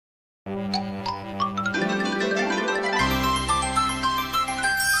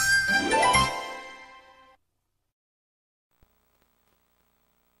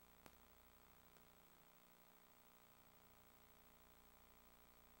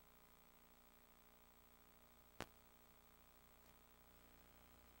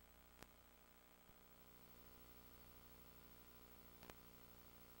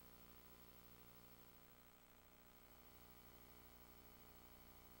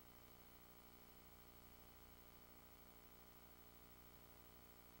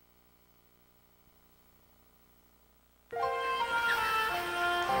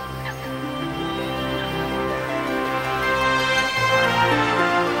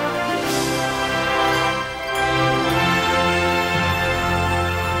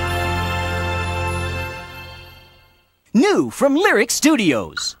new from Lyric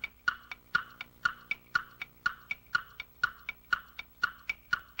Studios.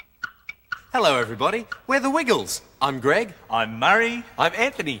 Hello, everybody. We're the Wiggles. I'm Greg. I'm Murray. I'm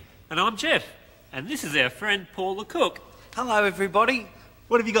Anthony. And I'm Jeff. And this is our friend Paul the cook. Hello, everybody.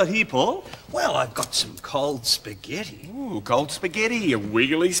 What have you got here, Paul? Well, I've got some cold spaghetti. Ooh, cold spaghetti, a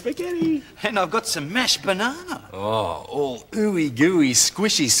wiggly spaghetti. And I've got some mashed banana. Oh, all ooey gooey,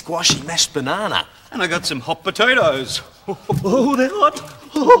 squishy, squashy mashed banana. And I got some hot potatoes. Oh, they're hot.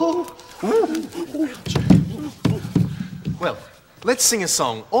 Oh. Well, let's sing a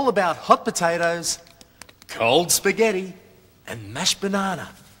song all about hot potatoes, cold spaghetti, and mashed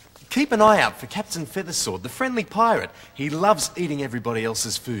banana. Keep an eye out for Captain Feathersword, the friendly pirate. He loves eating everybody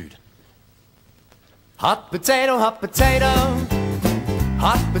else's food. Hot potato, hot potato.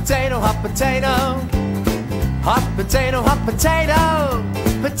 Hot potato, hot potato. Hot potato, hot potato.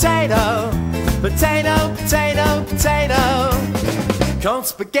 Potato, potato, potato, potato. Cold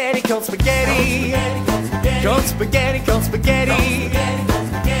spaghetti, cold spaghetti. Cold spaghetti, cold spaghetti.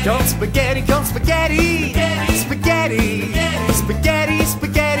 Cold spaghetti, cold spaghetti. Spaghetti, spaghetti,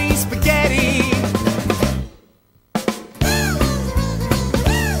 spaghetti, spaghetti.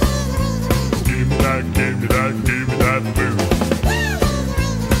 Give me that, give me that, give me that food.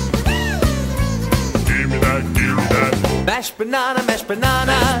 Give me that, give me that. Mashed banana, mashed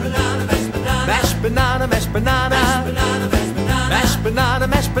banana. Mashed banana, mashed banana. Mashed banana,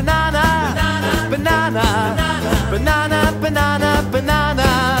 mashed banana. Banana, banana, banana, banana.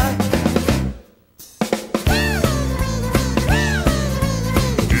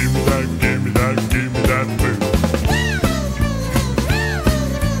 Give me that, give me that, give me that food.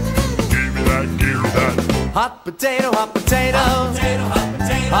 Give me that, give me that. Hot potato, hot potato.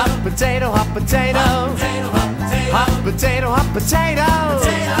 Hot potato, hot potato. Hot potato, hot potato.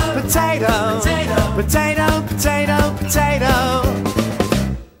 Potato, potato, potato, potato.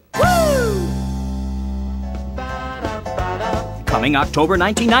 Coming October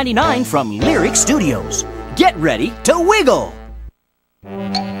 1999 from Lyric Studios. Get ready to wiggle!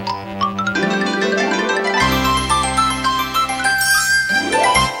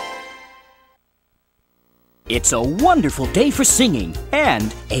 It's a wonderful day for singing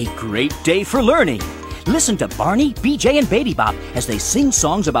and a great day for learning. Listen to Barney, BJ, and Baby Bop as they sing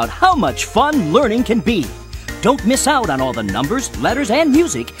songs about how much fun learning can be. Don't miss out on all the numbers, letters, and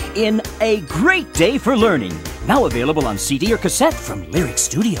music in A Great Day for Learning. Now available on CD or cassette from Lyric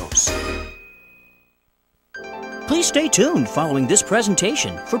Studios. Please stay tuned following this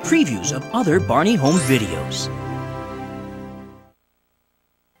presentation for previews of other Barney home videos.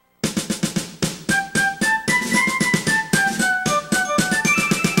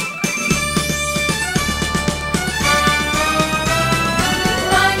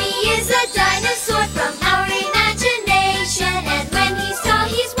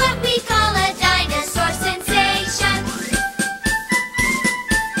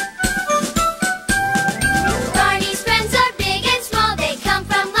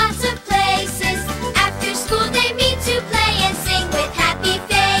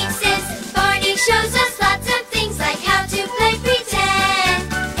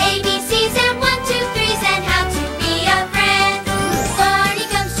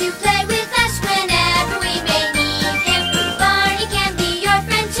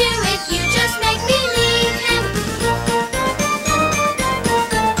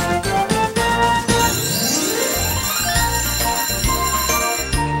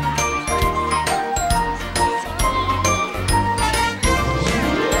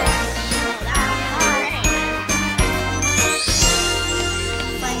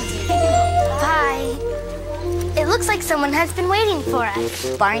 Someone has been waiting for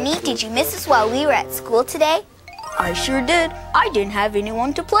us. Barney, did you miss us while we were at school today? I sure did. I didn't have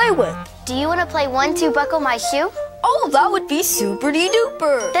anyone to play with. Do you want to play 1, 2, buckle my shoe? Oh, that would be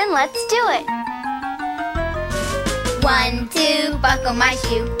super-de-duper. Then let's do it. 1, 2, buckle my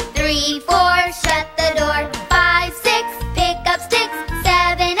shoe. 3, 4, shut the door. 5, 6, pick up sticks.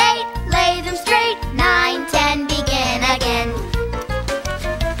 7, 8, lay them straight. 9, 10, begin again.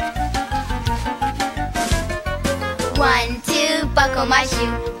 1, 2, buckle my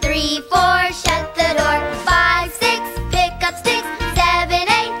shoe. 3, 4, shut the door. 5, 6, pick up sticks. 7,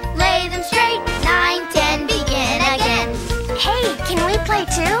 8, lay them straight. 9, 10, begin again. Hey, can we play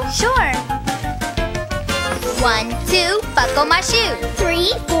too? Sure. 1, 2, buckle my shoe.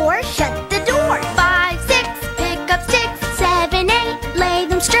 3, 4, shut the door. 5, 6, pick up sticks. 7, 8, lay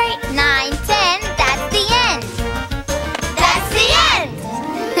them straight. 9, 10, that's the end. That's the end.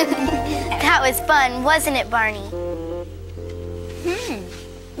 That was fun, wasn't it, Barney?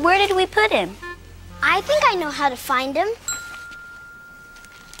 Where did we put him? I think I know how to find him.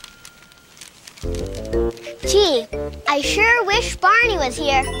 Gee, I sure wish Barney was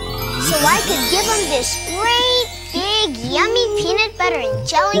here so I could give him this great, big, yummy peanut butter and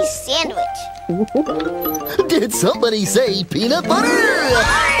jelly sandwich. Did somebody say peanut butter?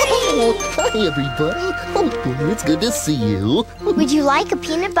 Oh, hi, everybody. Oh, boy, it's good to see you. Would you like a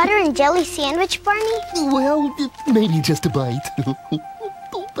peanut butter and jelly sandwich, Barney? Well, maybe just a bite.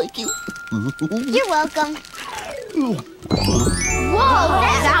 Oh, thank you. You're welcome. Whoa,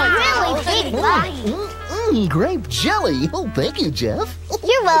 that's a really big bite. Grape jelly. Oh, thank you, Jeff.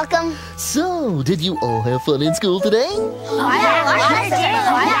 You're welcome. So, did you all have fun in school today?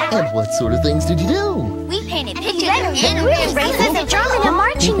 And what sort of things did you do? We painted pictures of animals, races, a drum, and a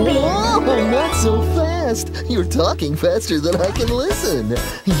marching band. Oh, not so fast. You're talking faster than I can listen.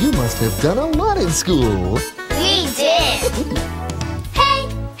 You must have done a lot in school. We did. Hey,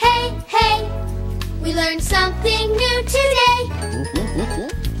 hey, hey. We learned something new today.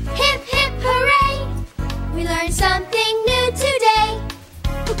 Hip, hip, hooray. We learned something new today.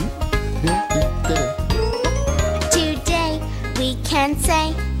 Today we can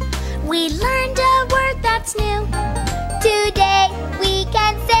say we learned a word that's new. Today we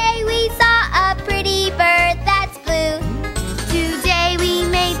can say we saw a pretty bird that's blue. Today we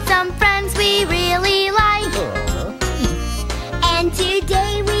made some friends we really like. And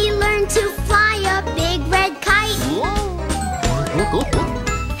today we learned to fly a big red kite.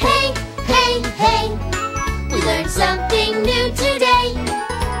 Hey, hey, hey. We learned something new today.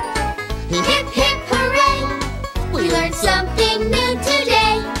 Hip, hip, hooray. We learned something new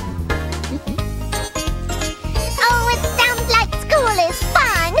today. Oh, it sounds like school is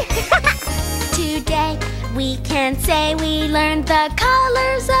fun. Today we can say we learned the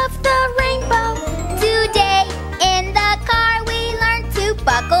colors of the rainbow. Today in the car we learned to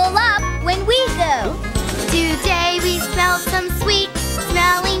buckle up when we go. Today we smelled some sweet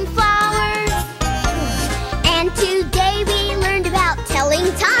smelling flowers. And today we learned about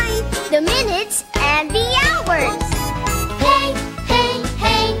telling time, the minutes and the hours. Hey, hey,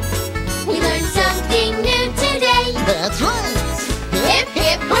 hey, we learned something new today. That's right. Hip,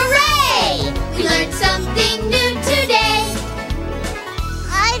 hip, hooray! We learned something new today.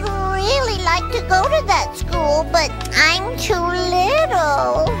 I'd really like to go to that school, but I'm too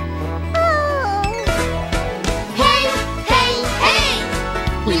little. Oh. Hey, hey, hey!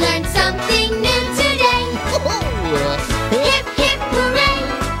 We learned something new today. Hip, hip, hooray!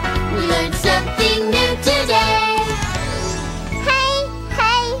 We learned something new today. Hey,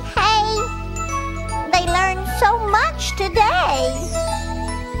 hey, hey! They learned so much today.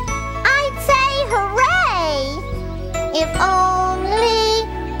 I'd say hooray! If only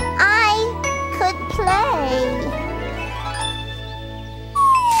I could play.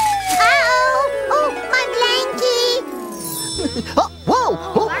 Uh-oh! Oh, my blankie! Oh, whoa!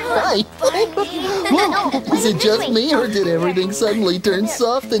 Oh, hi! Whoa. Is it just me, or did everything suddenly turn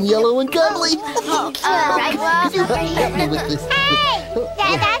soft and yellow and cuddly? All right, well, Help me with this. hey!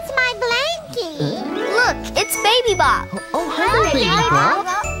 That's my blankie! Look, it's Baby Bop. Oh, hi, Baby Bop.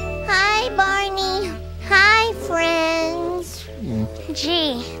 Hi, Barney. Hi, friends.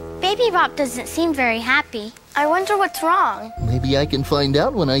 Gee, Baby Bop doesn't seem very happy. I wonder what's wrong. Maybe I can find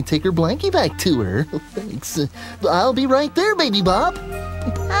out when I take her blankie back to her. Thanks. I'll be right there, Baby Bop.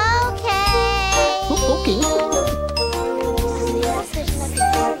 Okay. Okay. There she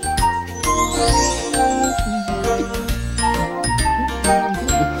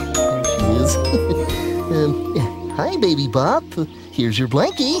is. Hi, Baby Bop. Here's your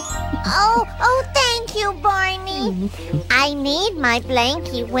blankie. Oh, thank you, Barney. I need my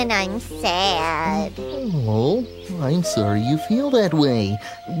blankie when I'm sad. Oh, I'm sorry you feel that way.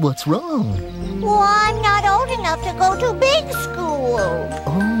 What's wrong? Well, I'm not old enough to go to big school.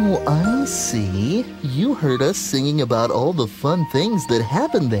 Oh, I see. You heard us singing about all the fun things that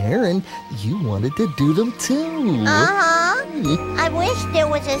happened there, and you wanted to do them too. Uh-huh. I wish there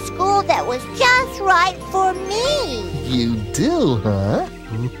was a school that was just right for me. You do, huh?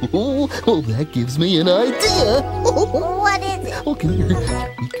 Oh, well, that gives me an idea. What is it? Oh, come here.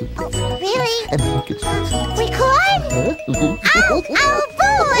 We could this. Really? And we could... Record? Oh,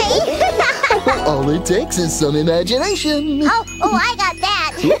 boy! All it takes is some imagination. Oh, I got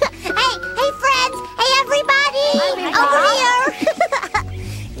that. Hey, friends. Hey, everybody. Over here.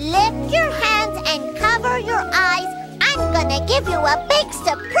 Lift your hands and cover your eyes. I'm gonna give you a big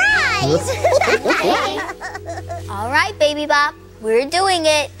surprise. All right, Baby Bop. We're doing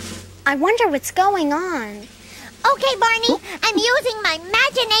it. I wonder what's going on. Okay, Barney. I'm using my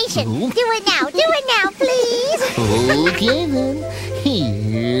imagination. Do it now, please. Okay, then.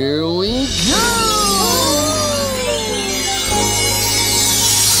 Here we go.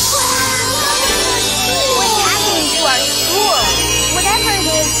 Wait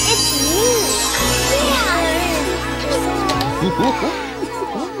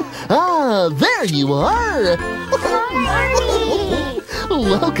Ah, there you are!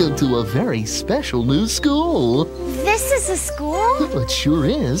 Welcome to a very special new school. This is a school? It sure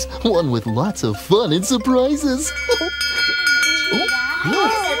is. One with lots of fun and surprises.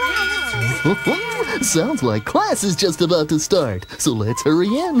 Sounds like class is just about to start. So let's hurry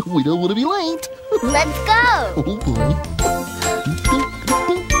in. We don't want to be late. Let's go. Oh, boy.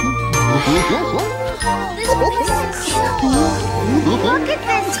 This place is cool. Look at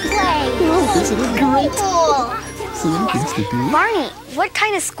this place. Oh, isn't it great? Cool. So many things to do. Barney, what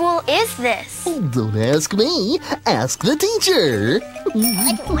kind of school is this? Oh, don't ask me. Ask the teacher.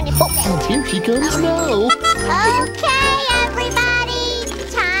 And here she comes now. Okay, everybody.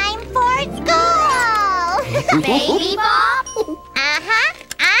 Time for school. Baby Bob? Uh-huh.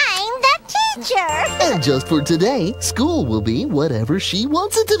 I'm the teacher. And just for today, school will be whatever she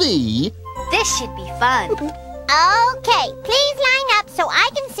wants it to be. This should be fun. Okay, please line up so I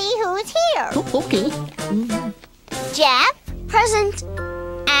can see who's here. Oh, okay. Jeff? Present.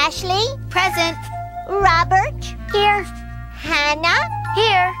 Ashley? Present. Robert? Here. Hannah?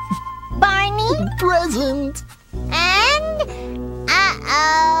 Here. Barney? Present. And...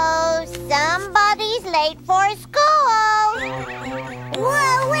 uh-oh, somebody's late for school.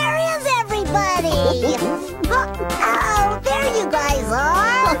 Whoa, where is everybody? Oh, there you guys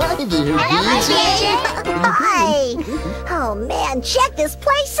are. Hi there, Hello, teacher. Hi. Oh, man, check this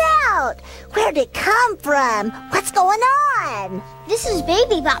place out. Where'd it come from? What's going on? This is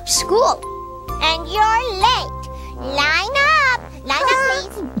Baby Bop's school. And you're late. Line up. Line up,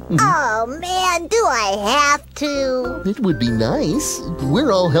 please. Oh, man, do I have to? It would be nice.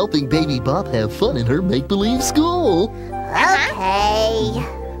 We're all helping Baby Bop have fun in her make-believe school. Okay.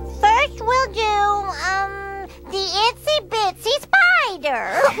 First we'll do, the itsy-bitsy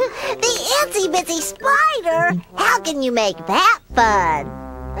spider. The itsy-bitsy spider? How can you make that fun?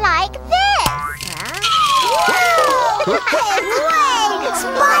 Like this. Whoa! Wait!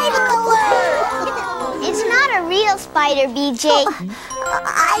 Spider alert! It's not a real spider, BJ.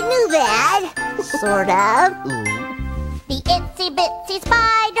 I knew that. Sort of. The itsy-bitsy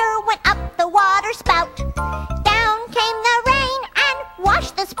spider went up the water spout. Down came the rain and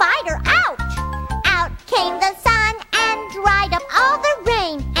washed the spider out. Out came the sun and dried up all the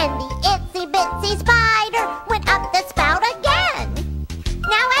rain. And the itsy-bitsy spider went up the spout again.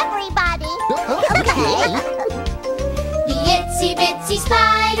 Now everybody. Okay. The itsy-bitsy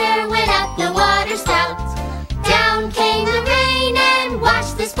spider went up the water spout. Down came the rain and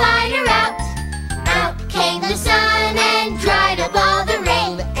washed the spider out. Out came the sun and dried up all the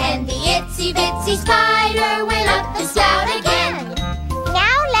rain. And the itsy-bitsy spider went up the spout again.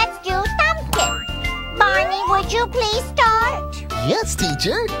 Now let's do thumbkin. Barney, would you please start? Yes,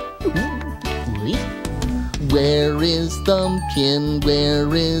 teacher. Wait. Where is Thumbkin?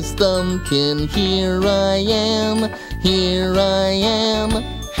 Where is Thumbkin? Here I am. Here I am.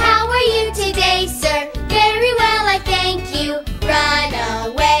 How are you today, sir? Very well, I thank you. Run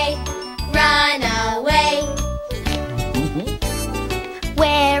away, run away.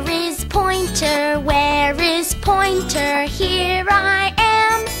 Where is Pointer? Where is Pointer? Here I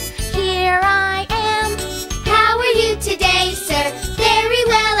am. Here I am. How are you today, sir? Very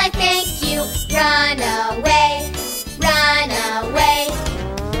well, I thank you. Run away, run away.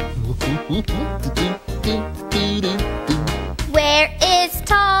 Where is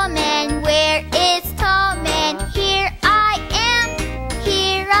Tall Man? Where is Tall Man? Here I am.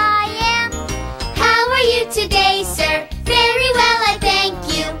 Here I am. How are you today, sir? Very well, I thank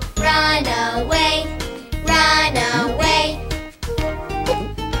you. Run away, run away.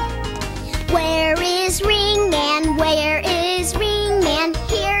 Where is Ring Man? Where is Ring Man?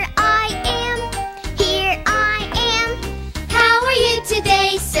 Here I am. Here I am. How are you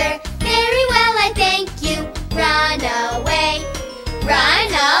today, sir? Very well, I thank you. Run away,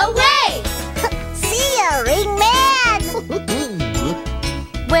 run away. See ya, Ring Man!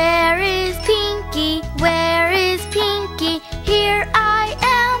 Where is Pinky? Where is Pinky? Here I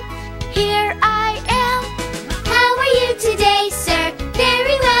am. Here I am. How are you today, sir?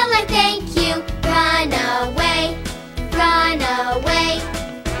 Very well, I thank you. Run away, run away.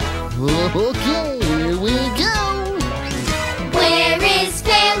 Okay, here we go. Where is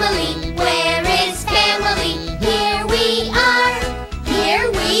family? Where is family? Here we are, here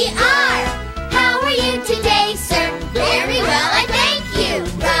we are. How are you today, sir? Very well, I thank you.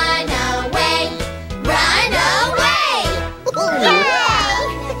 Run away, run away. Yay!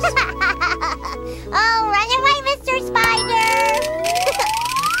 Oh, run away, Mr. Spider!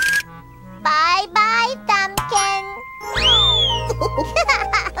 Bye-bye, Thumbkin.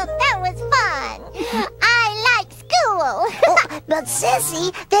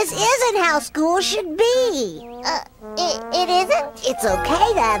 Sissy, this isn't how school should be. It isn't? It's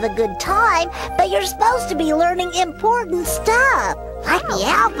okay to have a good time, but you're supposed to be learning important stuff, like the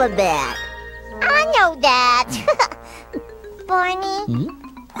alphabet. I know that. Barney,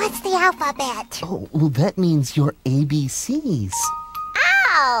 what's the alphabet? Oh, well, that means your ABCs.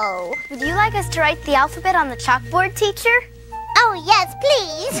 Ow! Would you like us to write the alphabet on the chalkboard, teacher? Oh, yes,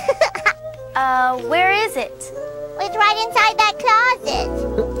 please. Where is it? It's right inside that closet.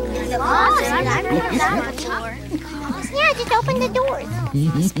 The closet? I've never heard of that before. Yeah, just open the doors.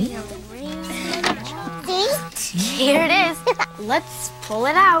 See? Here it is. Let's pull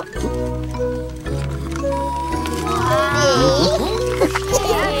it out.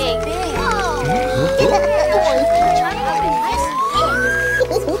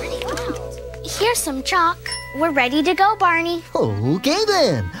 Here's some chalk. We're ready to go, Barney. Okay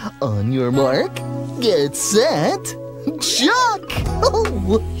then. On your mark, get set, chalk!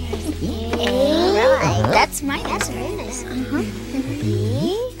 Oh. Right. That's my answer.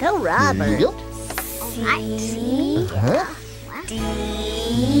 B. Go, Robert. Yep. C.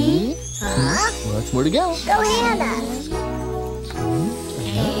 D. Lots more to go. Go, Hannah. A.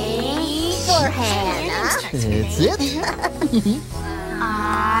 For Hannah. That's it.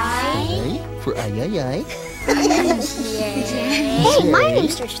 I. For ay. Hey, my name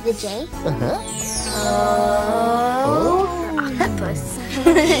starts with a J. O. For octopus.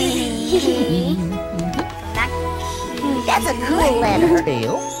 That's a cool letter.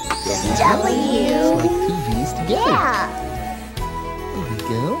 Tail. W. Like two V's together. Yeah. There we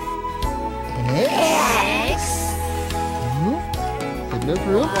go. X. Good enough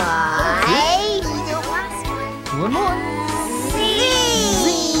room. Y. One more. Z.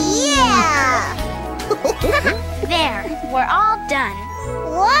 Yeah. There, we're all done.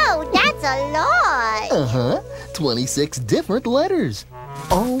 Whoa, that's a lot. 26 different letters.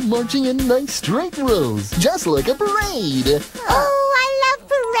 All marching in nice straight rows, just like a parade. Oh, I love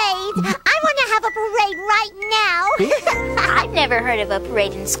parades. I want to have a parade right now. I've never heard of a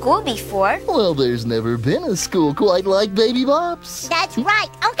parade in school before. Well, there's never been a school quite like Baby Bop's. That's right.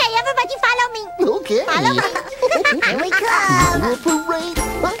 Okay, everybody follow me. Okay. Follow me. Here we come. A parade. I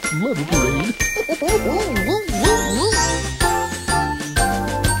love a parade.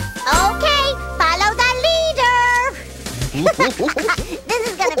 Okay, follow the leader. This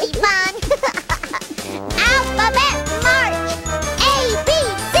is gonna be fun. Alphabet march. A, B,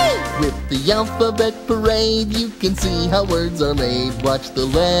 C. With the alphabet parade, you can see how words are made. Watch the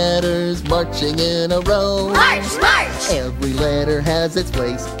letters marching in a row. March, march. Every letter has its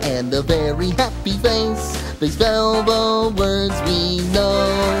place and a very happy face. They spell the words we know.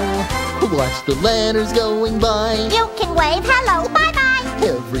 Watch the letters going by. You can wave hello, bye-bye.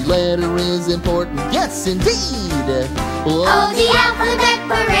 Every letter is important, yes indeed. Oh, the alphabet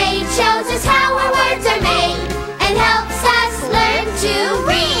parade shows us how our words are made and helps us learn to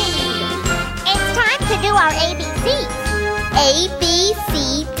read. It's time to do our ABCs. A, B,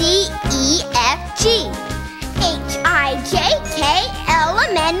 C, D, E, F, G. H, I, J, K, L,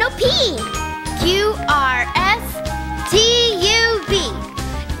 M, N, O, P. Q, R, S, T, U, V.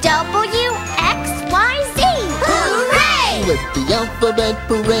 W, X, Y, Z. Hooray! With the alphabet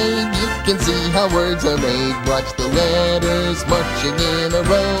parade, you can see how words are made. Watch the letters marching in a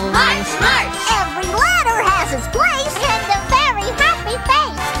row. March, march! Every letter has its place and a very happy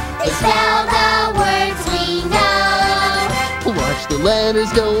face. They spell the words we know. Watch the letters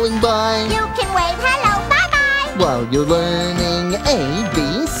going by You can wave hello, bye-bye. while you're learning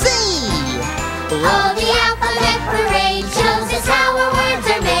ABC. Oh, the alphabet parade shows us how our words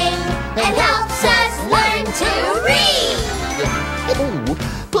are made and helps us learn to read. Oh,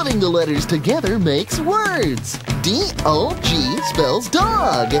 putting the letters together makes words. D-O-G spells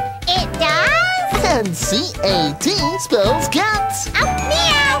dog. It does? And C-A-T spells cat. Oh,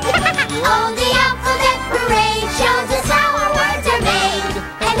 meow! Oh, the alphabet parade shows us how our words are made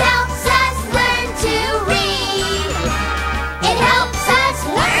and helps us learn to read. It helps us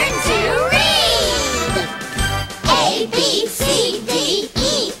learn to read. A, B, C, D,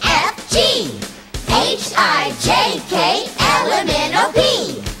 E, F, G. H, I, J, K, L, M, N, O,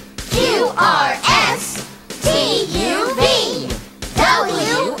 P. Q, R, S, T, U, V.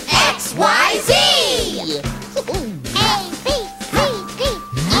 W, X, Y, Z. A, B, C, D, E,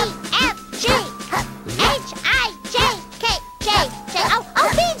 F, G. H, I, J, K, J, J. Oh,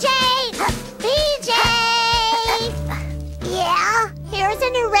 BJ! BJ! Yeah? Here's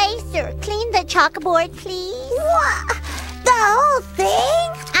an eraser. Clean the chalkboard, please. What? The whole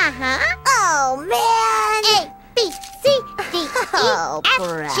thing? Uh-huh. Oh, man. A, B, C, D, E, Oh, F,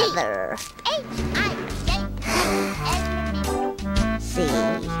 brother. G. H, I, J, K, L, M, N, O, P.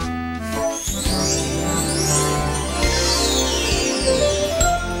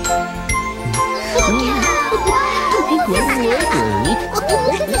 library.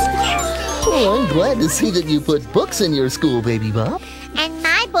 Oh, I'm glad to see that you put books in your school, Baby Bop. And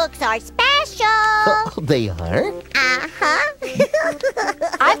my books are special. Oh, they are? Uh-huh.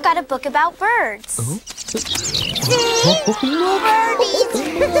 I've got a book about birds.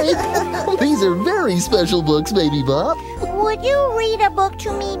 Oh, these are very special books, Baby Bop. Would you read a book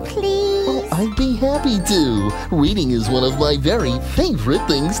to me, please? Oh, I'd be happy to. Reading is one of my very favorite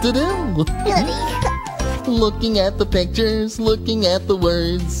things to do. Looking at the pictures, looking at the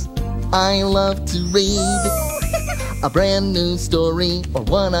words. I love to read a brand new story or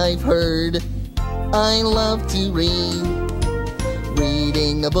one I've heard. I love to read.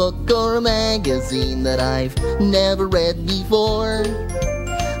 Reading a book or a magazine that I've never read before.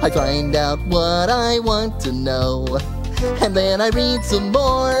 I find out what I want to know, and then I read some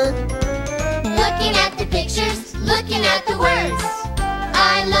more. Looking at the pictures, looking at the words.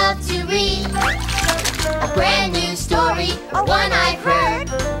 I love to read a brand new story or one I've heard.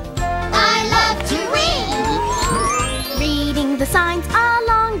 I love to read. Reading the signs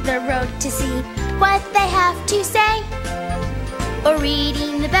along the road to see what they have to say. Or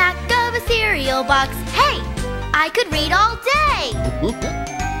reading the back of a cereal box. Hey, I could read all day.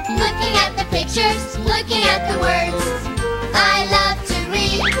 Looking at the pictures, looking at the words. I love to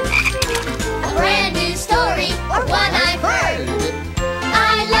read a brand new story or one I've heard.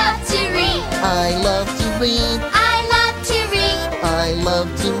 I love to read. I love to read. I love to read. I love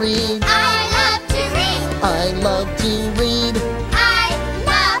to read. I love to read. I love to read.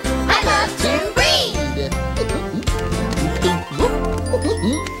 I love to read.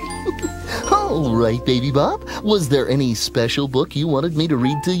 All right, Baby Bop. Was there any special book you wanted me to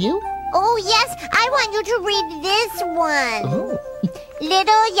read to you? Oh, yes. I want you to read this one. Oh.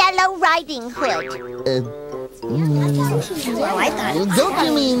 Little Yellow Riding Hood. Don't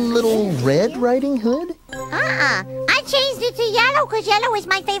you mean Little Red Riding Hood? I changed it to yellow because yellow is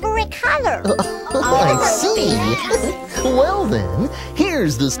my favorite color. I see. Well then,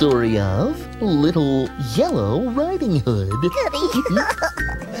 here's the story of Little Yellow Riding Hood.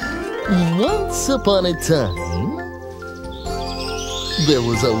 Once upon a time, there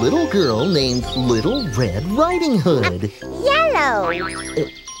was a little girl named Little Red Riding Hood. Yellow.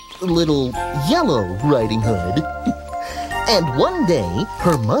 Little Yellow Riding Hood. And one day,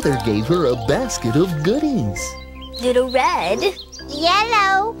 her mother gave her a basket of goodies. Little Red.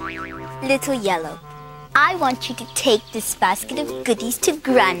 Yellow. Little Yellow. I want you to take this basket of goodies to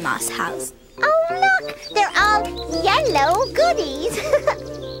Grandma's house. Oh, look. They're all yellow goodies.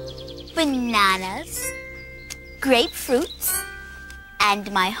 Bananas, grapefruits,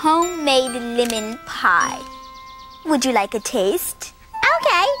 and my homemade lemon pie. Would you like a taste?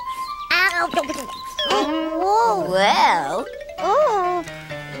 Okay. Whoa. Well, Oh,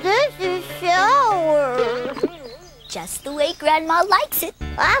 this is sour. just the way Grandma likes it.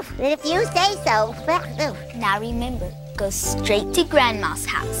 Oh, if you say so. Now remember, go straight to Grandma's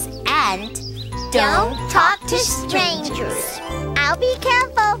house and Don't talk to strangers. I'll be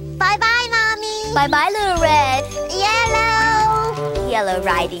careful. Bye-bye, Mommy. Bye-bye, Little Red. Yellow. Yellow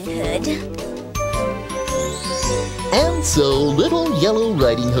Riding Hood. And so Little Yellow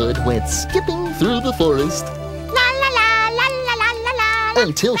Riding Hood went skipping through the forest La la la la la la la la.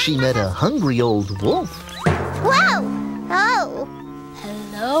 until she met a hungry old wolf. Whoa! Oh.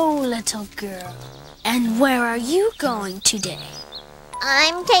 Hello, little girl. And where are you going today?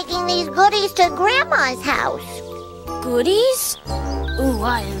 I'm taking these goodies to Grandma's house. Goodies? Ooh,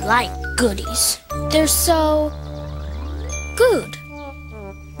 I like goodies. They're so good.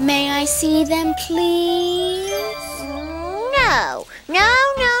 May I see them, please? No.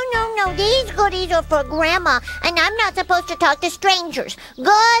 These goodies are for Grandma, and I'm not supposed to talk to strangers.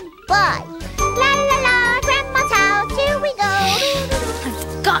 Goodbye. La la la, Grandma's house, here we go.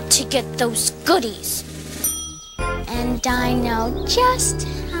 I've got to get those goodies. And I know just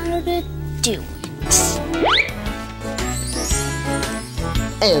how to do it.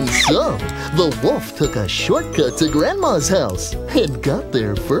 And so, the wolf took a shortcut to Grandma's house and got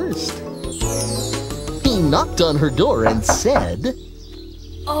there first. He knocked on her door and said,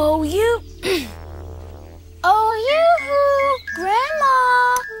 Oh, you... Oh, you-hoo,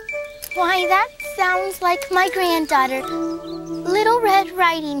 Grandma. Why, that sounds like my granddaughter, Little Red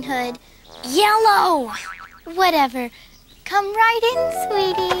Riding Hood. Yellow. Whatever. Come right in,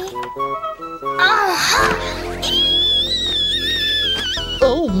 sweetie. Uh-huh.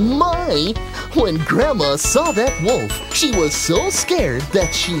 Oh my! When Grandma saw that wolf, she was so scared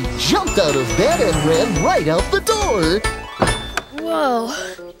that she jumped out of bed and ran right out the door. Whoa,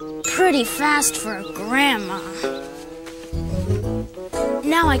 pretty fast for a grandma.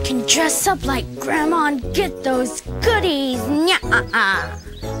 Now I can dress up like Grandma and get those goodies. Nya-ah-ah.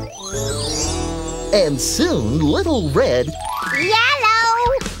 And soon, Little Red,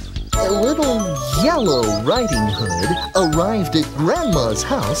 Little Yellow Riding Hood arrived at Grandma's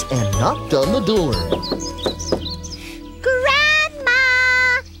house and knocked on the door.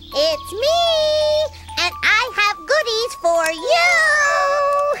 Grandma, it's me, and I have goodies for you.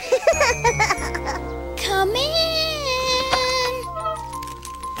 Come in.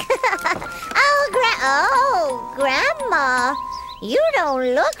 Oh, Grandma, you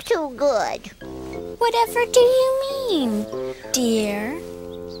don't look too good. Whatever do you mean, dear?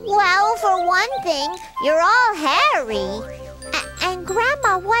 Well, for one thing, you're all hairy. And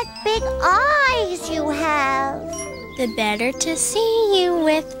Grandma, what big eyes you have. The better to see you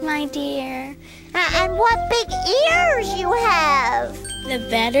with, my dear. And what big ears you have. The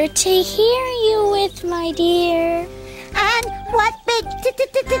better to hear you with, my dear. And what big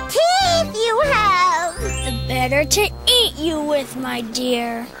teeth you have. The better to eat you with, my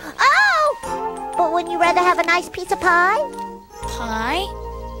dear. Oh! But wouldn't you rather have a nice piece of pie? Pie?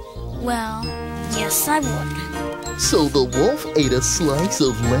 Well, yes, I would. So the wolf ate a slice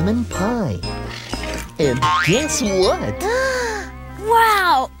of lemon pie. And guess what?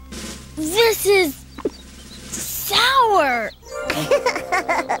 Wow! This is sour.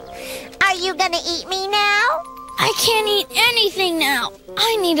 Are you gonna eat me now? I can't eat anything now.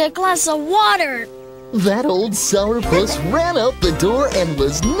 I need a glass of water. That old sourpuss ran out the door and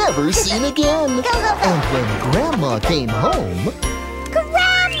was never seen again. And when Grandma came home...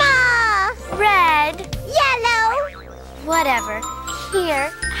 Grandma! Red. Yellow. Whatever.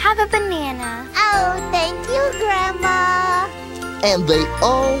 Here, have a banana. Oh, thank you, Grandma. And they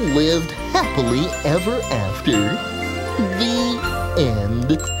all lived happily ever after. The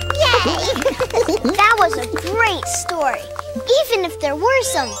end. Yay! That was a great story, even if there were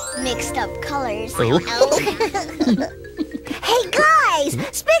some mixed up colors. Hey guys,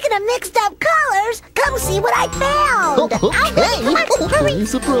 speaking of mixed up colors, come see what I found. Okay. Hurry.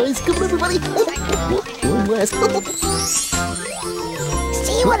 Surprise. Come on, everybody. One last.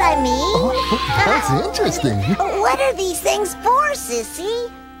 See what I mean? That's interesting. What are these things for, Sissy?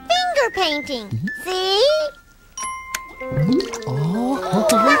 Finger painting. See?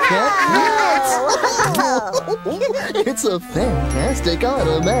 Look at that. It's a fantastic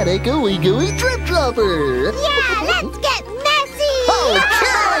automatic ooey gooey drip dropper. Yeah, let's get messy. Okay.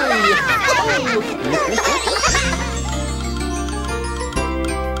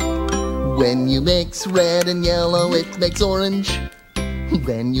 When you mix red and yellow, it makes orange.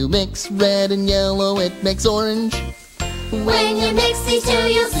 When you mix red and yellow, it makes orange. When you mix these two,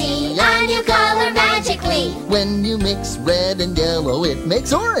 you'll see a new color magically. When you mix red and yellow, it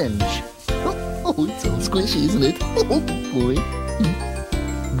makes orange. Oh, it's so squishy, isn't it? Oh, boy.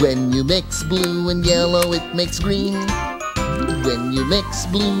 When you mix blue and yellow, it makes green. When you mix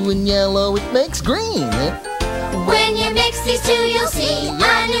blue and yellow, it makes green. When you mix these two, you'll see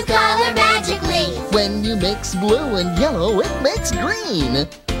a new color magically. When you mix blue and yellow, it makes green.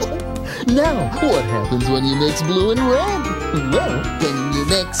 Now, what happens when you mix blue and red? Well, when you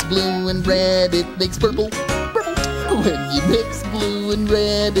mix blue and red, it makes purple. Purple. When you mix blue and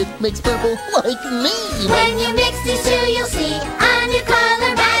red, it makes purple, like me. When you mix these two, you'll see a new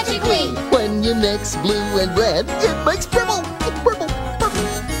color magically. When you mix blue and red, it makes purple. Purple, purple,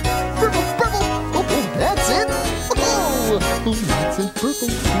 purple, purple. Oh, that's it. Oh, lots of purple,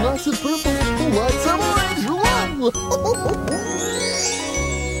 lots of purple, lots of orange. Whoa.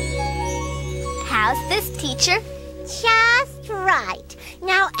 How's this, teacher? Just right.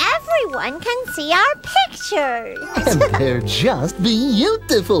 Now everyone can see our pictures. And they're just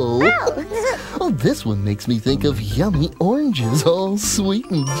beautiful. Oh, this one makes me think of yummy oranges, all sweet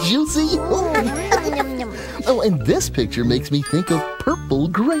and juicy. Oh, and this picture makes me think of purple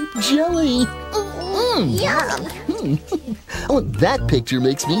grape jelly. Yum. Oh, that picture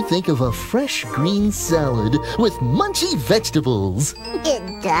makes me think of a fresh green salad with munchy vegetables. It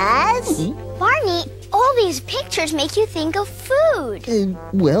does? Barney, all these pictures make you think of food. I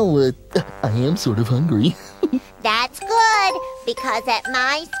am sort of hungry. That's good, because at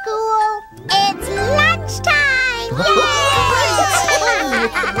my school, it's lunchtime!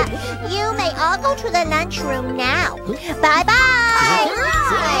 You may all go to the lunchroom now. Bye-bye! See you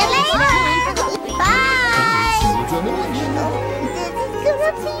later! Bye! This is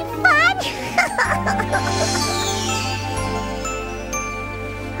gonna be fun!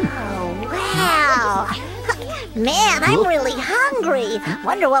 Oh, wow! Man, I'm really hungry.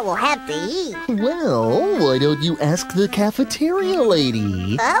 Wonder what we'll have to eat. Well, why don't you ask the cafeteria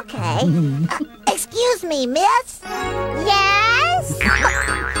lady? Okay. Excuse me, miss? Yes?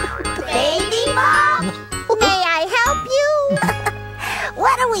 Baby Bob, may I help you?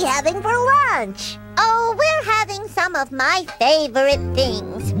 What are we having for lunch? Oh, we're having some of my favorite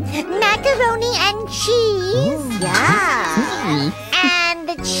things. Macaroni and cheese. Yeah. And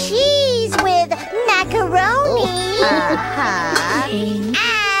cheese with macaroni. Uh-huh.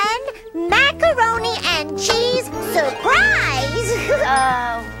 And macaroni and cheese surprise.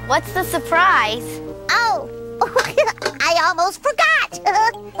 What's the surprise? Oh, I almost forgot.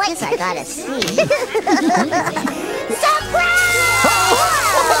 Guess I gotta see. Surprise!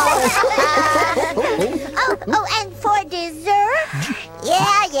 Oh, and for dessert?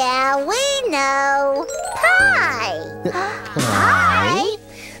 Yeah, we know. Pie. Pie?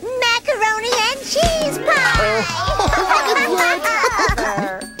 Macaroni and cheese pie.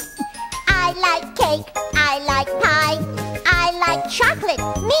 I like cake. I like pie. I like chocolate.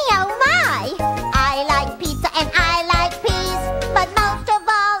 Me, oh my. I like pizza and I like peas. But most of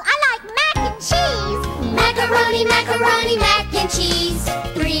all, I like mac and cheese. Macaroni, macaroni, mac and cheese.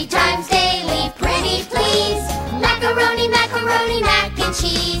 3 times daily, pretty please. Macaroni, macaroni, mac and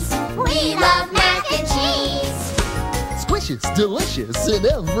cheese. We love mac and cheese. Squishes, delicious in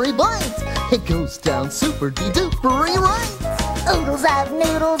every bite. It goes down super-dupery right. Oodles of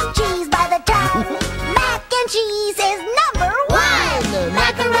noodles, cheese by the ton. Mac and cheese is number 1.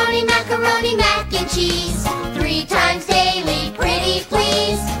 Macaroni, macaroni, mac and cheese. 3 times daily, pretty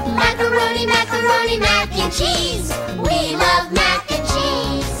please. Macaroni, macaroni, mac and cheese. We love mac and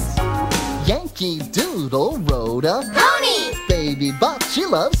cheese. Yankee Doodle rode a pony. Baby Bop, she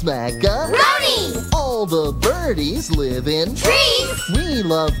loves macaroni. All the birdies live in trees. We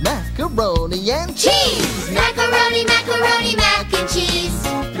love macaroni and cheese. Macaroni, macaroni, mac and cheese.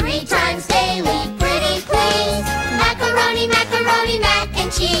 3 times daily, pretty please. Macaroni, macaroni, mac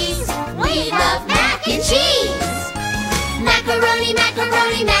and cheese. We love mac and cheese. Macaroni,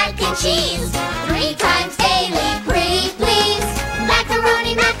 macaroni, mac and cheese. 3 times daily, pretty please.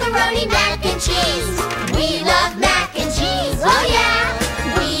 Macaroni, macaroni, mac and cheese. We love mac and cheese. Oh yeah,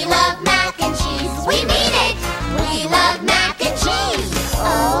 we love mac and cheese. We mean it. We love mac and cheese.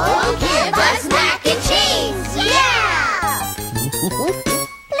 Oh, give us mac and cheese. Yeah.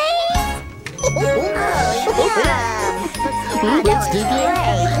 Let's dig in.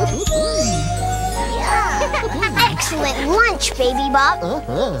 Excellent lunch, Baby Bob.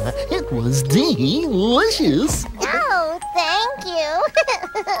 It was delicious. Oh, thank you.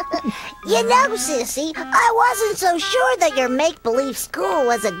 You know, Sissy, I wasn't so sure that your make-believe school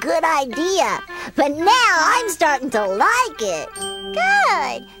was a good idea. But now I'm starting to like it.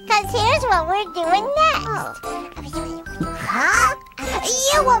 Good, because here's what we're doing next. Huh?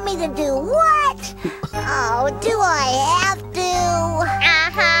 You want me to do what? Oh, do I have to?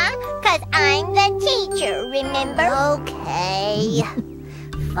 Uh-huh, because I'm the teacher, remember? Okay.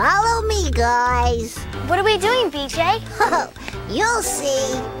 Follow me, guys. What are we doing, BJ? Oh, you'll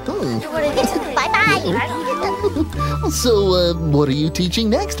see. What are we doing? Bye-bye. So, what are you teaching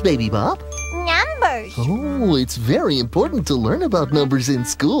next, Baby Bop? Numbers. Oh, it's very important to learn about numbers in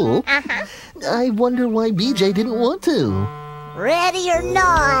school. Uh-huh. I wonder why BJ didn't want to. Ready or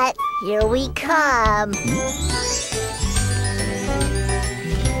not, here we come.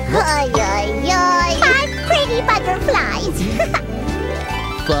 Ay, ay, ay. 5 pretty butterflies.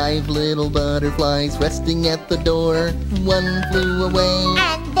 5 little butterflies resting at the door. 1 flew away.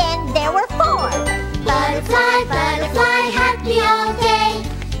 And then there were 4. Butterfly, butterfly, happy all day.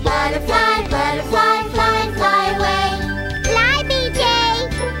 Butterfly, butterfly, fly, fly away. Fly, BJ.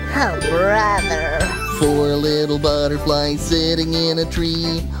 Oh, brother. 4 little butterflies sitting in a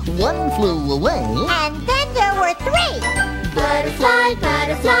tree. 1 flew away. And then there were 3. Butterfly,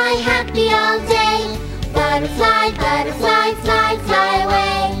 butterfly, happy all day. Butterfly, butterfly, fly, fly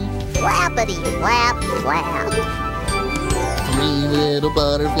away. Flappity, flap, flap. 3 little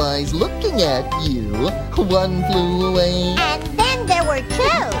butterflies looking at you. 1 flew away. And then there were 2.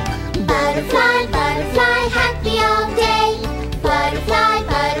 Butterfly, butterfly, happy all day. Butterfly,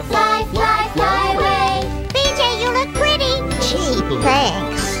 butterfly, fly, fly away. BJ, you look pretty. Gee,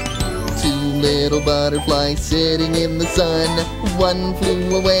 thanks. 2 little butterflies sitting in the sun. 1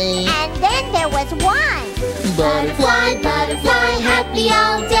 flew away. And then there was 1. Butterfly, butterfly, happy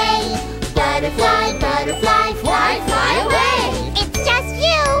all day. Butterfly, butterfly, fly, fly away. It's just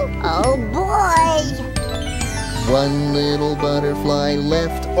you. Oh, boy. 1 little butterfly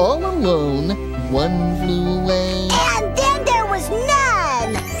left all alone. 1 flew away. And then there was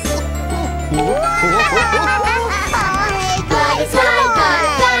none. Butterfly,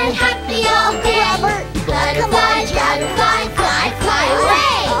 butterfly, happy all day. Robert, Butterfly, butterfly, fly, fly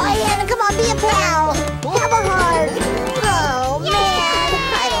away. Oh, Anna, come on, be a pal. Have a heart. Oh, man.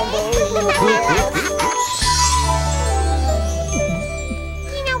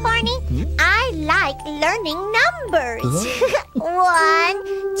 like learning numbers. 1,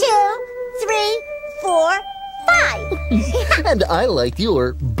 2, 3, 4, 5. And I liked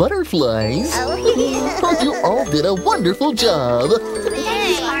your butterflies. Oh, You all did a wonderful job.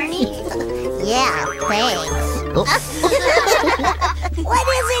 Thanks, Barney. yeah, thanks. Oh. What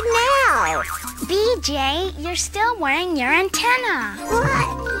is it now? BJ, you're still wearing your antenna.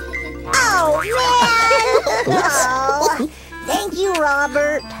 What? Oh, man! Oh, thank you,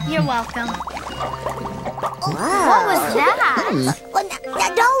 Robert. You're welcome. Wow. What was that? Well, now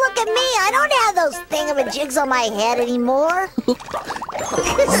don't look at me. I don't have those thingamajigs on my head anymore.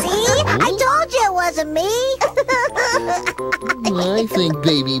 See? I told you it wasn't me. I think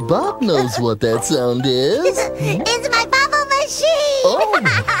Baby Bob knows what that sound is. It's my bubble machine. Oh.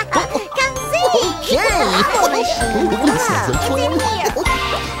 Come see. Okay. Bubble machine. Sounds like fun.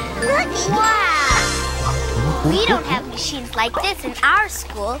 Wow. We don't have machines like this in our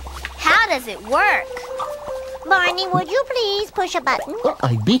school. How does it work? Barney, would you please push a button?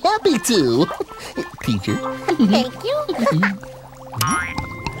 I'd be happy to. Teacher. Thank you.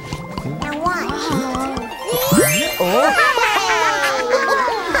 Now watch.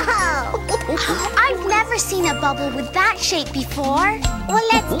 I've never seen a bubble with that shape before. Well,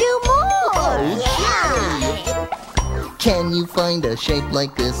 let's do more. Yeah. Can you find a shape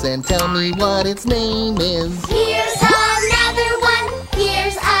like this and tell me what its name is? Here's another one.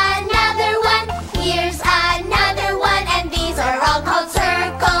 Here's another one. Here's another one. And these are all called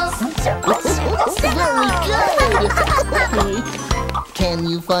circles. Very good. Can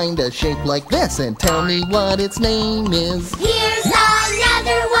you find a shape like this and tell me what its name is? Here's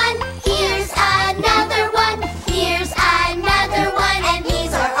another one. Here's another one. Here's another one. And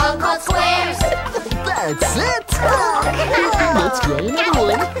these are all called squares. That's it. Let's try another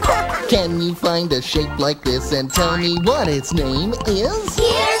one. Can you find a shape like this and tell me what its name is?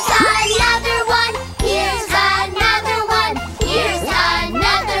 Here's another one. Here's another one. Here's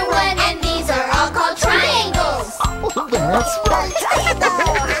another one. And these are all called triangles. That's right.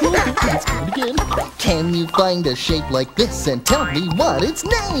 Let's do it again. Can you find a shape like this and tell me what its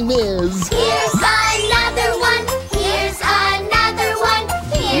name is? Here's another one. Here's another one.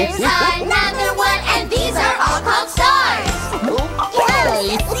 Here's another one. And these are all called stars.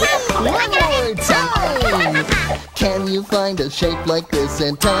 Okay. One more time. Can you find a shape like this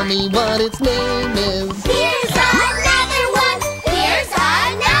and tell me what its name is? Here's another one. Here's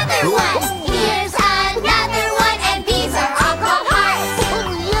another one. Here's another one. And these are all called hearts.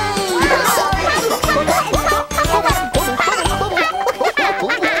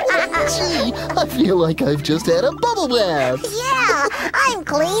 Gee, I feel like I've just had a bubble bath. Yeah, I'm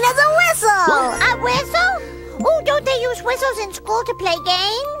clean as a whistle. A whistle? Oh, don't they use whistles in school to play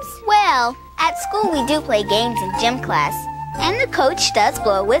games? Well, at school we do play games in gym class. And the coach does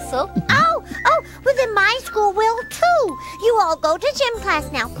blow a whistle. Oh, well then my school will too. You all go to gym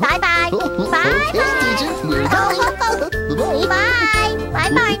class now. Bye-bye. Bye-bye. Okay, teacher, we're going. Bye. Bye,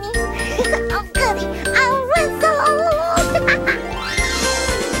 Barney. Oh, goody. A whistle.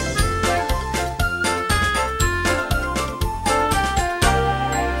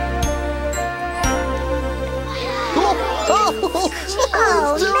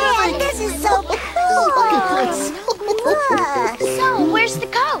 Oh, man, this is so cool. So, where's the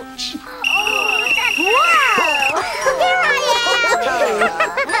coach? Wow! Here I am!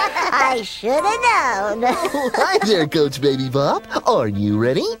 I should have known. Hi there, Coach Baby Bob. Are you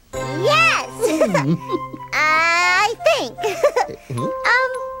ready? Yes! I think.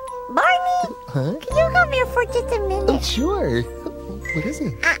 Barney? Huh? Can you come here for just a minute? Sure. What is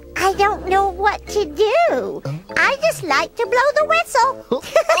it? I don't know what to do. I just like to blow the whistle.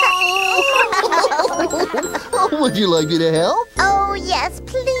 Would you like me to help? Oh, yes,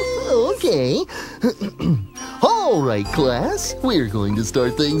 please. Okay. All right, class. We're going to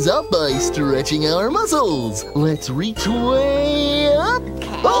start things out by stretching our muscles. Let's reach way up. Way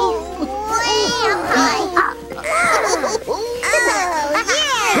up high. Oh,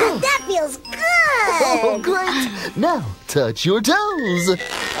 yeah, that feels good. Oh, great. Now, touch your toes.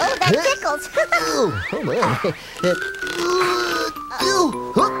 Oh, that tickles.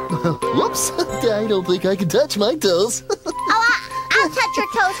 Whoops. I don't think I can touch my toes. I'll touch your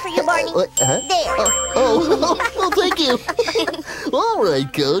toes for you, Barney. There. Oh, thank you. All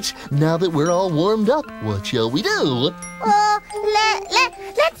right, Coach. Now that we're all warmed up, what shall we do?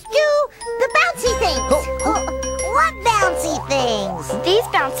 Let's do the bouncy things. What bouncy things? These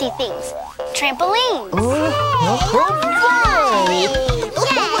bouncy things. Trampolines.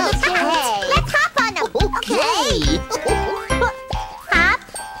 Hey, let's hop on them. Okay. Hop,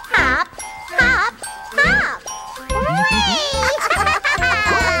 hop, hop, hop.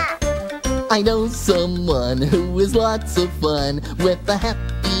 I know someone who is lots of fun with a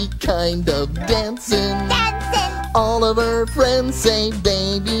happy kind of dancing. Dancing. All of her friends say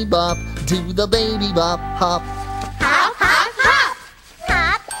baby bop, do the baby bop hop. Hop, hop, hop.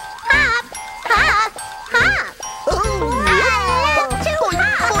 Hop, hop, hop, hop. Ooh, I love to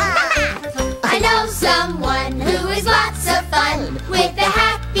hop. I know someone who is lots of fun with a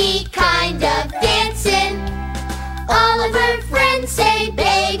happy kind of dancing. All of her friends say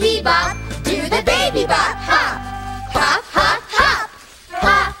baby bop, do the baby bop hop. Hop, hop, hop.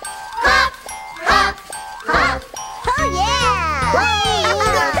 Hop, hop, hop, hop. Oh yeah!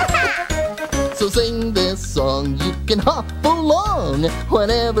 So sing this song, you can hop along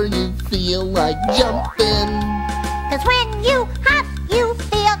whenever you feel like jumping. 'Cause when you hop, you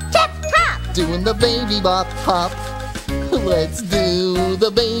feel tip-top. Doing the baby bop hop. Let's do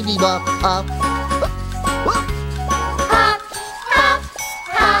the baby bop hop. Hop, hop,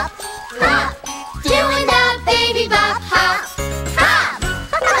 hop, hop. Doing the baby bop hop. Hop.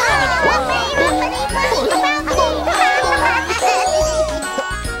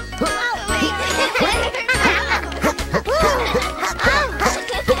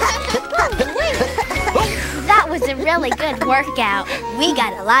 That was a really good workout. We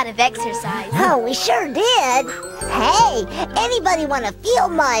got a lot of exercise. Oh, we sure did. Hey, anybody want to feel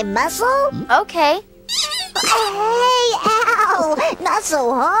my muscle? Okay. Hey, ow! Not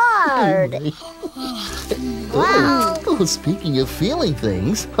so hard. Wow. Oh, speaking of feeling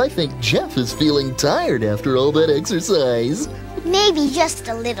things, I think Jeff is feeling tired after all that exercise. Maybe just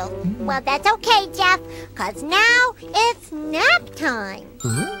a little. Well, that's okay, Jeff, 'cause now it's nap time.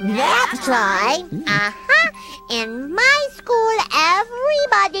 Nap time? Uh-huh. In my school,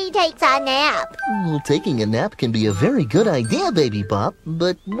 everybody takes a nap. Well, taking a nap can be a very good idea, Baby Bop,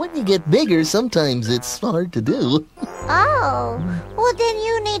 but when you get bigger, sometimes it's hard to do. Oh, well then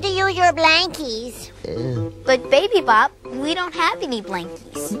you need to use your blankies. But Baby Bop, we don't have any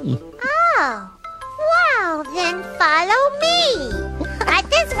blankies. Oh, wow, then follow me. Right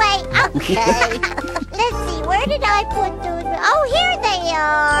this way. Okay. Let's see, where did I put those? Oh, here they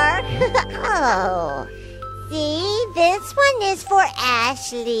are. Oh. See, this one is for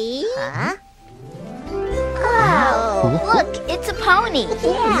Ashley. Huh? Oh, look, it's a pony.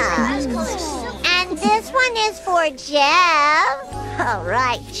 Yeah. And this one is for Jeff. All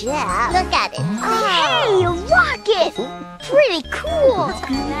right, Jeff. Look at it. Hey, a rocket! Pretty cool.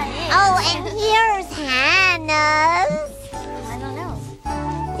 Oh, and here's Hannah's. I don't know.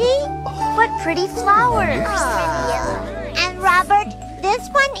 See? What pretty flowers. And Robert, this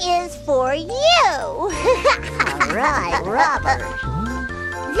one is for you. All right, Robert.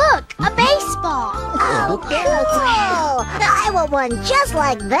 Look, a baseball. Oh, cool. I want one just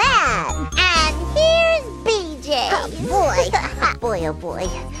like that. And here's BJ. Oh, boy, oh, boy.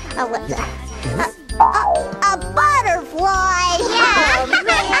 Oh, what the? A butterfly. Yeah,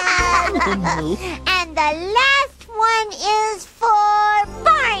 man. And the last one is for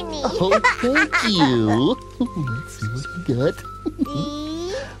Barney. Oh, thank you. Let's see what we got.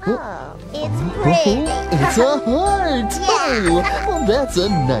 Oh, it's pretty. It's a heart. Yeah. Oh, well, that's a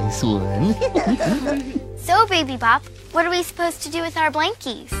nice one. So, Baby Bop, what are we supposed to do with our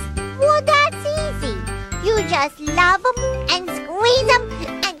blankies? Well, that's easy. You just love them and squeeze them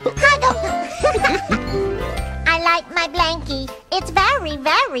and hug them. I like my blankie. It's very,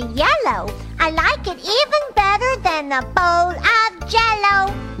 very yellow. I like it even better than a bowl of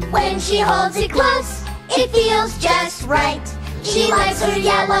Jell-O. When she holds it close, it feels just right. She likes her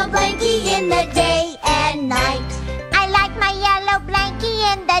yellow blankie in the day and night. I like my yellow blankie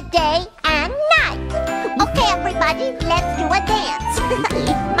in the day and night. Okay, everybody, let's do a dance.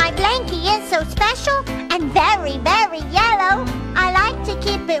 My blankie is so special and very, very yellow. I like to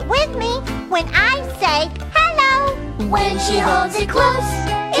keep it with me when I say hello. When she holds it close,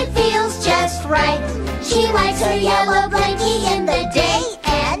 it feels just right. She likes her yellow blankie in the day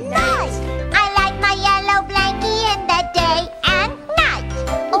and night. I like my yellow blankie in the day and night.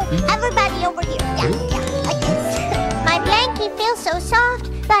 Oh, everybody over here. Yeah, like this. My blankie feels so soft,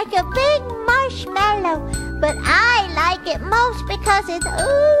 like a big marshmallow. But I like it most because it's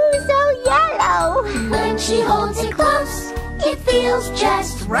so yellow. When she holds it close, it feels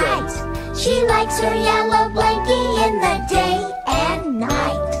just right. She likes her yellow blankie in the day and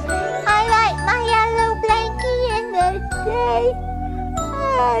night. I like my yellow blankie in the day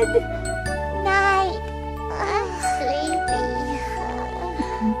and night. I'm sleepy.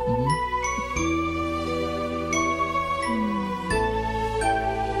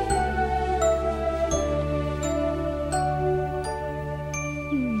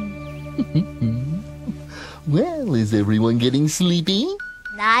 Well, is everyone getting sleepy?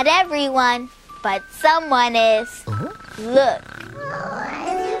 Not everyone, but someone is. Look. There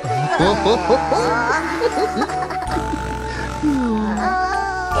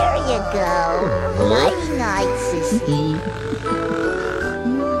you go. Nighty night, sissy.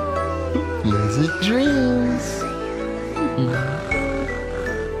 Pleasant dreams.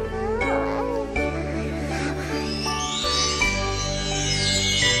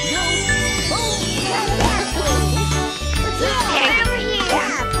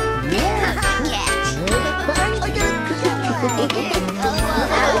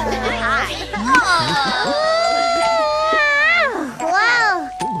 Wow,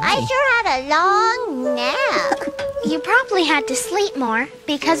 I sure had a long nap. You probably had to sleep more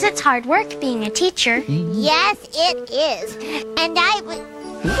because it's hard work being a teacher. Yes, it is. And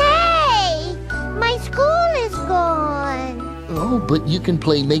Hey! My school is gone. Oh, but you can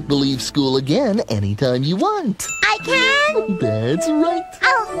play make-believe school again anytime you want. I can? That's right.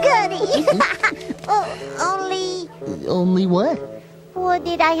 Oh, goody. Only what? Well,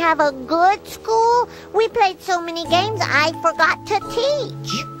 did I have a good school? We played so many games I forgot to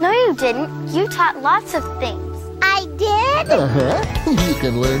teach. No, you didn't. You taught lots of things. I did? Uh-huh. You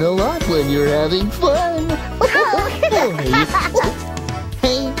can learn a lot when you're having fun.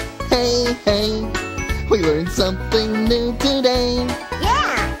 Hey, hey, hey. We learned something new today.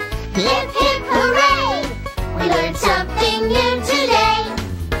 Yeah. Hip, hip, hooray! We learned something new today.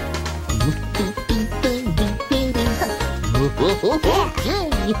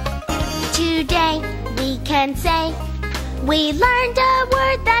 Today we can say we learned a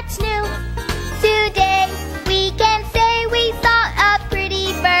word that's new. Today we can say we saw a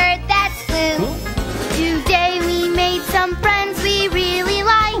pretty bird that flew. Today we made some friends we really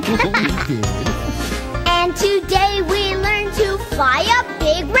like. And today we learned to fly a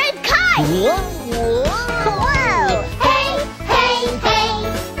big red kite. Whoa. Hey, hey, hey!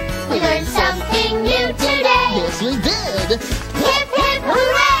 We learned something new today. Yes, we did. Hip, hip,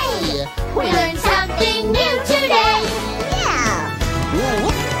 hooray! We learned something new today. Yeah.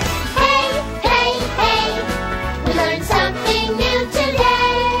 Hey, hey, hey! We learned something new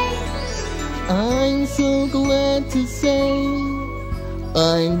today. I'm so glad to say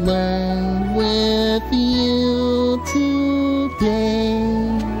I learned with you today.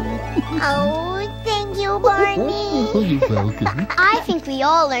 Oh, thank you, Barney. Oh, you're welcome. I think we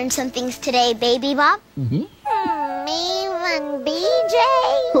all learned some things today, Baby Bob. Mm-hmm. Even BJ?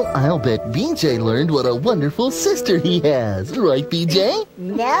 Oh, I'll bet BJ learned what a wonderful sister he has. Right, BJ?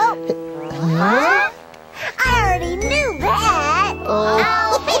 Nope. Huh? I already knew that.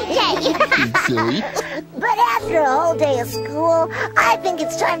 Oh, BJ. silly. But after a whole day of school, I think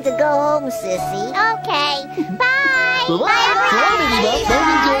it's time to go home, sissy. Okay. Bye. Bye-bye. Bye, Baby Bob. Bye,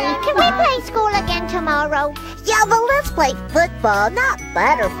 BJ. Can we play school again tomorrow? Yeah, but let's play football, not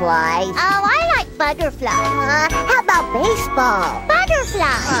butterflies. Oh, I like butterflies. How about baseball? Butterflies.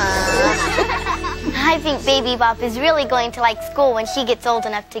 I think Baby Bop is really going to like school when she gets old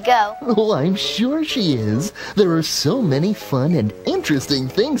enough to go. Oh, I'm sure she is. There are so many fun and interesting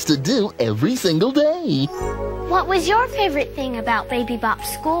things to do every single day. What was your favorite thing about Baby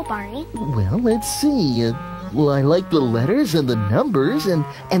Bop's school, Barney? Well, let's see. Well, I like the letters and the numbers and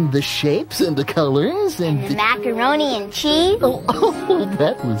the shapes and the colors and the macaroni and cheese. Oh,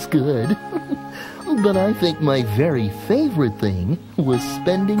 that was good. But I think my very favorite thing was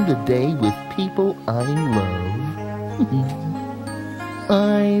spending the day with people I love.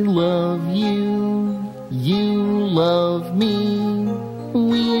 I love you, you love me.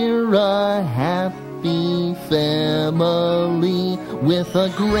 We're a happy family with a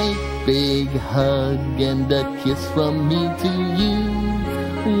great big hug and a kiss from me to you.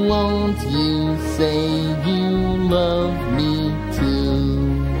 Won't you say you love me too?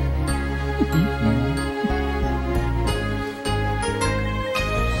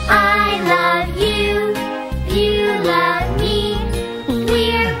 I love you, you love me.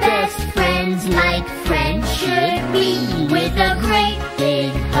 We're best friends like friends should be. With a great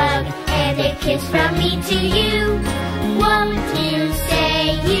big hug and a kiss from me to you. Won't you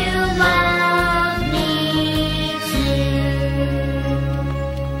say you love me too?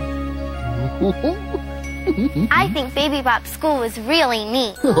 I think Baby Bop's school was really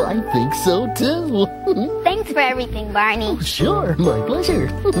neat. Oh, I think so too. Thanks for everything, Barney. Oh, sure, my pleasure.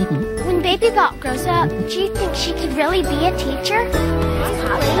 When Baby Bop grows up, do you think she could really be a teacher? I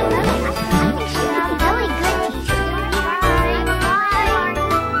think she'll have a really good teacher.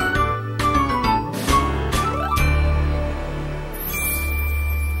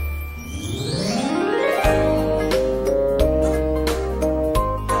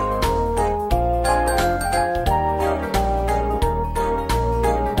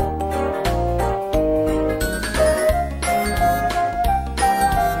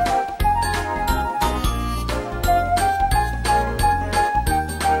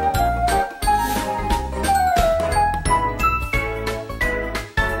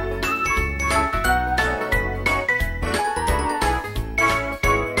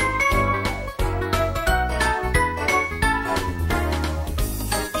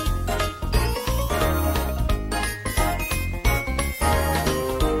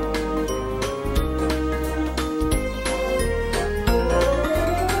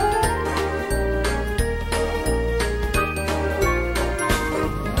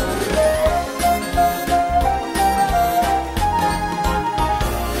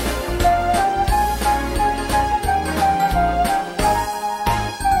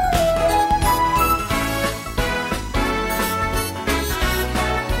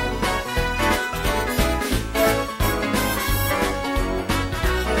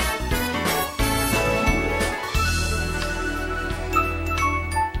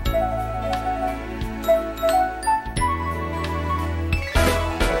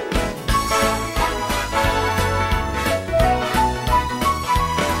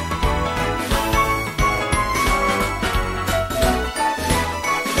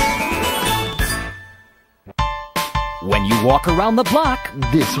 walk around the block.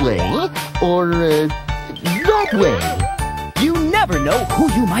 This way or that way. You never know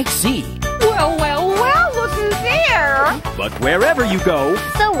who you might see. Well, look who's there. But wherever you go,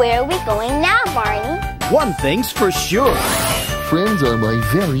 So where are we going now, Barney? one thing's for sure. Friends are my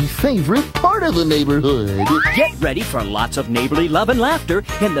very favorite part of the neighborhood. Get ready for lots of neighborly love and laughter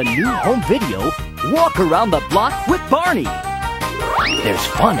in the new home video, Walk Around the Block with Barney. There's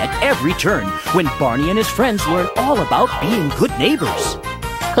fun at every turn when Barney and his friends learn all about being good neighbors.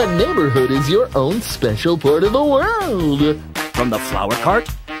 A neighborhood is your own special part of the world. From the flower cart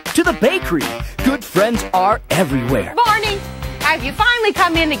to the bakery, good friends are everywhere. Barney, have you finally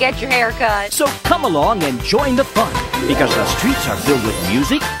come in to get your hair cut? So come along and join the fun, because the streets are filled with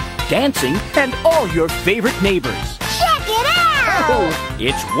music, dancing, and all your favorite neighbors. Check it out!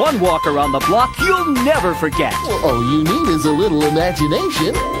 It's one walk around the block you'll never forget. All you need is a little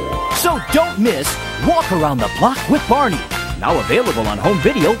imagination. So don't miss Walk Around the Block with Barney, now available on home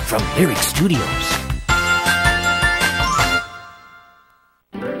video from Lyric Studios.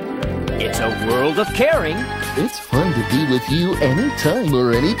 It's a world of caring. It's fun to be with you anytime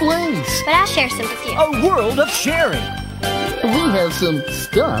or any place. But I'll share some with you. A world of sharing. We have some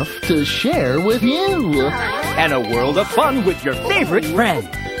stuff to share with you. And a world of fun with your favorite friend.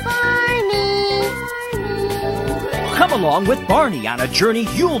 Barney! Come along with Barney on a journey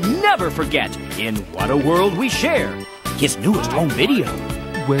you'll never forget in What a World We Share, his newest home video.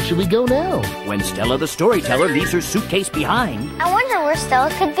 Where should we go now? When Stella the storyteller leaves her suitcase behind, I wonder where Stella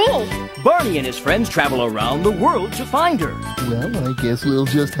could be. Barney and his friends travel around the world to find her. Well, I guess we'll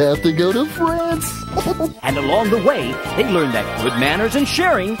just have to go to France. And along the way, they learn that good manners and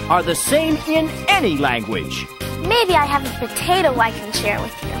sharing are the same in any language. Maybe I have a potato I can share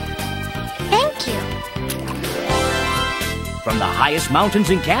with you. Thank you. From the highest mountains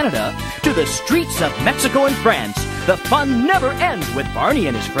in Canada to the streets of Mexico and France, the fun never ends with Barney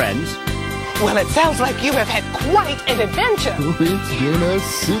and his friends. Well, it sounds like you have had quite an adventure. It's been a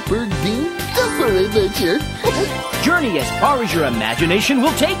super duper adventure. Journey as far as your imagination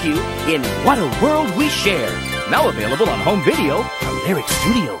will take you in What a World We Share. Now available on home video from Lyric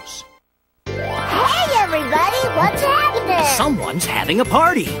Studios. Hey, everybody, what's happening? Someone's having a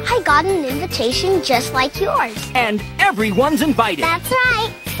party. I got an invitation just like yours. And everyone's invited. That's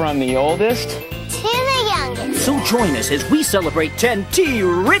right. From the oldest to the youngest. So join us as we celebrate 10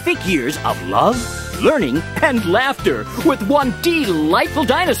 terrific years of love, learning, and laughter with one delightful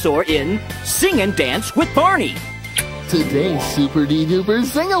dinosaur in Sing and Dance with Barney. Today's Super D-Duper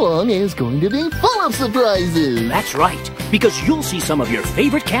Sing-Along is going to be full of surprises. That's right, because you'll see some of your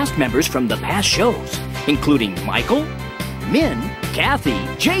favorite cast members from the past shows, including Michael, Min, Kathy,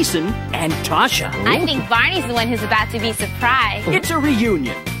 Jason, and Tasha. I think Barney's the one who's about to be surprised. It's a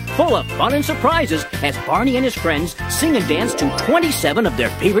reunion, full of fun and surprises as Barney and his friends sing and dance to 27 of their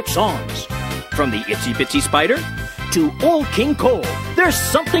favorite songs. From the Itsy Bitsy Spider to Old King Cole, there's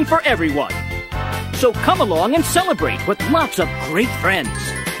something for everyone. So come along and celebrate with lots of great friends.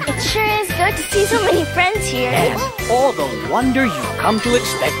 It sure is good to see so many friends here. And all the wonder you've come to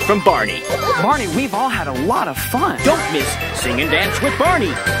expect from Barney. Barney, we've all had a lot of fun. Don't miss Sing and Dance with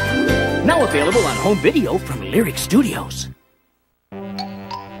Barney. Now available on home video from Lyric Studios.